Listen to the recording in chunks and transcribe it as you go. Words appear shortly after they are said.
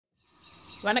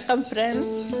வணக்கம்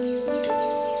ஃப்ரெண்ட்ஸ்.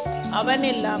 அவன்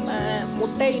இல்லாமல்,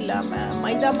 முட்டை இல்லாமல்,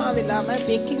 மைதா மாவு இல்லாமல்,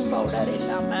 பேக்கிங் பவுடர்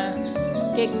இல்லாமல்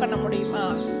கேக் பண்ண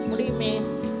முடியுமே.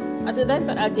 அதுதான்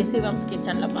இப்போ ராஜிசிவம்ஸ்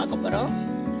கிச்சனில் பார்க்க போகிறோம்.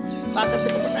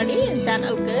 பார்க்கறதுக்கு முன்னாடி என்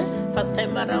சேனலுக்கு ஃபஸ்ட்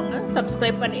டைம் வர்றவங்க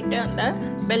சப்ஸ்கிரைப் பண்ணிவிட்டு அந்த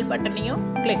பெல் பட்டனையும்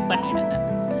கிளிக் பண்ணிவிடுங்க.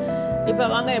 இப்போ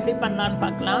வாங்க எப்படி பண்ணலான்னு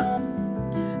பார்க்கலாம்.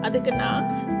 அதுக்கு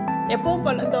நான் எப்பவும்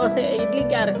போல் தோசை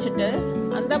இட்லிக்கு அரைச்சிட்டு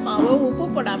அந்த மாவை உப்பு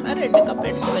போடாமல் 2 கப்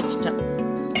எடுத்து வச்சிட்டேன்.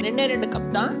 2 கப்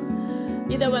தான்.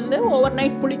 இதை ஓவர்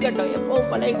நைட் புளிக்கட்டும். எப்பவும்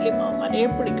போல் இட்லி மாவு மாதிரியே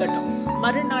புளிக்கட்டும்.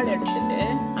 மறுநாள் எடுத்துட்டு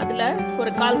அதில்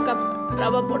ஒரு 1/4 கப்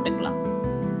ரவை போட்டுக்கலாம்.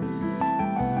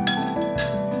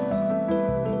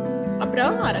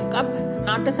 அப்புறம் 1/2 கப்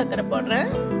நாட்டு சர்க்கரை போடுறேன்.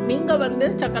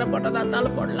 நீங்கள் சர்க்கரை போட்டதாக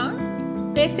இருந்தாலும் போடலாம்.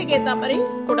 டேஸ்ட்டுக்கு ஏற்ற மாதிரி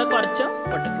கூட குறைச்சும்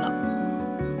போட்டுக்கலாம்.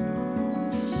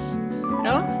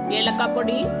 அப்புறம் ஏலக்காய்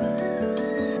பொடி,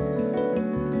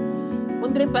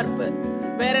 முந்திரி பருப்பு,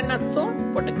 வேற நட்ஸும்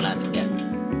போட்டுக்கலாம். நீங்க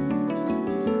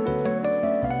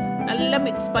நல்லா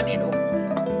மிக்ஸ் பண்ணிடுவோம்.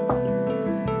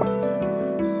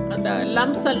 அந்த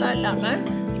லம்ஸ் எல்லாம் இல்லாம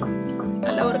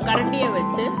நல்லா ஒரு கரண்டியை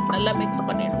வச்சு நல்லா மிக்ஸ்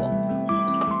பண்ணிடுவோம்.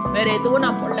 வேற எதுவும்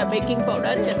நான் போடல. பேக்கிங்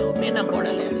பவுடர் எதுவுமே நான்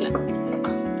போடல. இல்லை,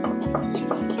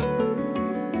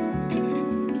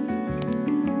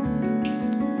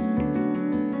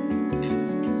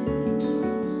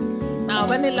 நான்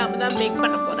அவன் இல்லாமல் தான் பேக்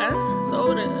பண்ண போகிறேன். ஸோ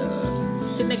ஒரு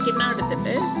சின்ன கிண்ணம்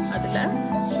எடுத்துட்டு அதில்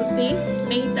சுற்றி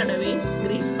நெய் தடவி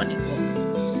கிரீஸ் பண்ணிக்குவோம்.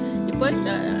 இப்போ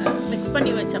இந்த மிக்ஸ்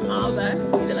பண்ணி வச்ச மாவை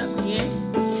இதில் அப்படியே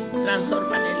ட்ரான்ஸ்ஃபர்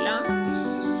பண்ணிடலாம்.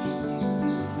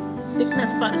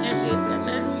 திக்னஸ் பாருங்கள் எப்படி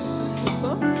இருக்குன்னு.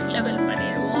 இப்போ லெவல்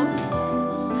பண்ணிடுவோம்.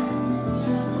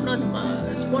 இன்னொரு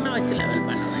ஸ்பூனை வச்சு லெவல்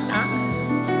பண்ண வேண்டாம்.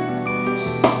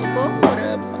 இப்போ ஒரு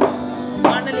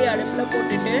வானொலி அடுப்பில்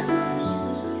போட்டுட்டு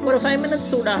ஒரு 5 மினிட்ஸ்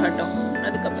சூடாகட்டும்.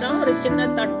 அதுக்கப்புறம் ஒரு சின்ன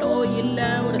தட்டோ இல்லை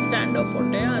ஒரு ஸ்டாண்டோ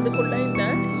போட்டு அதுக்குள்ளே இந்த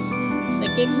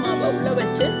கேக் மாவை உள்ளே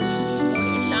வச்சு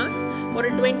மூடிடலாம். ஒரு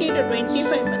 20 to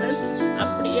 25 மினிட்ஸ்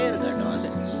அப்படியே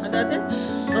இருக்கட்டும். அதாவது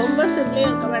ரொம்ப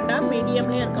சிம்லேயும் இருக்க வேண்டாம்,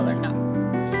 மீடியம்லேயும் இருக்க வேண்டாம்.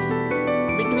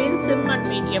 Between sim and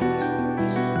medium.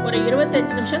 ஒரு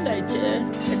 25 நிமிஷம் கழிச்சு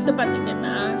எடுத்து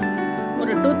பார்த்தீங்கன்னா,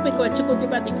 ஒரு டூத் பிக் வச்சு குத்தி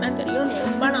பார்த்தீங்கன்னா தெரியும்,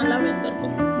 ரொம்ப நல்லா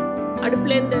வெந்திருக்கும்.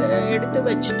 அடுப்புலேருந்து எடுத்து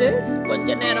வச்சுட்டு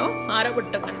கொஞ்ச நேரம் ஆற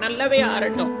விட்டுங்க. நல்லாவே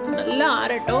ஆறட்டும். நல்லா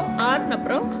ஆறட்டும்.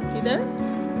 ஆறினப்புறம் இதை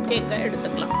கேக்கை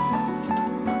எடுத்துக்கலாம்.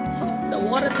 இந்த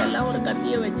ஓரத்தெல்லாம் ஒரு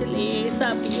கத்தியை வச்சு லேசாக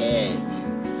அப்படியே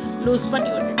லூஸ்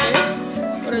பண்ணி விட்டுட்டு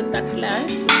ஒரு தட்டில்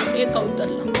அப்படியே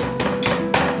கவுத்தரலாம்.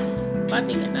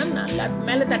 பார்த்தீங்கன்னா நல்லா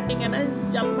மேலே தட்டிங்கன்னா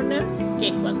ஜம்முன்னு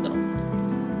கேக் வந்துடும்.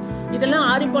 இதெல்லாம்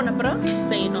ஆறி போன அப்புறம்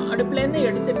செய்யணும். அடுப்புலேருந்து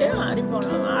எடுத்துட்டு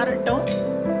ஆறட்டும்.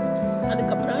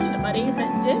 அதுக்கப்புறம் இந்த மாதிரி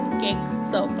செஞ்சு கேக்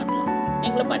சர்வ் பண்ணலாம்.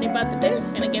 நீங்களும் பண்ணி பார்த்துட்டு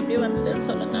எனக்கு எப்படி வந்ததுன்னு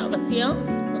சொல்லுங்கள் அவசியம்.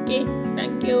 ஓகே,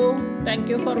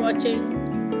 தேங்க்யூ ஃபார் வாட்சிங்.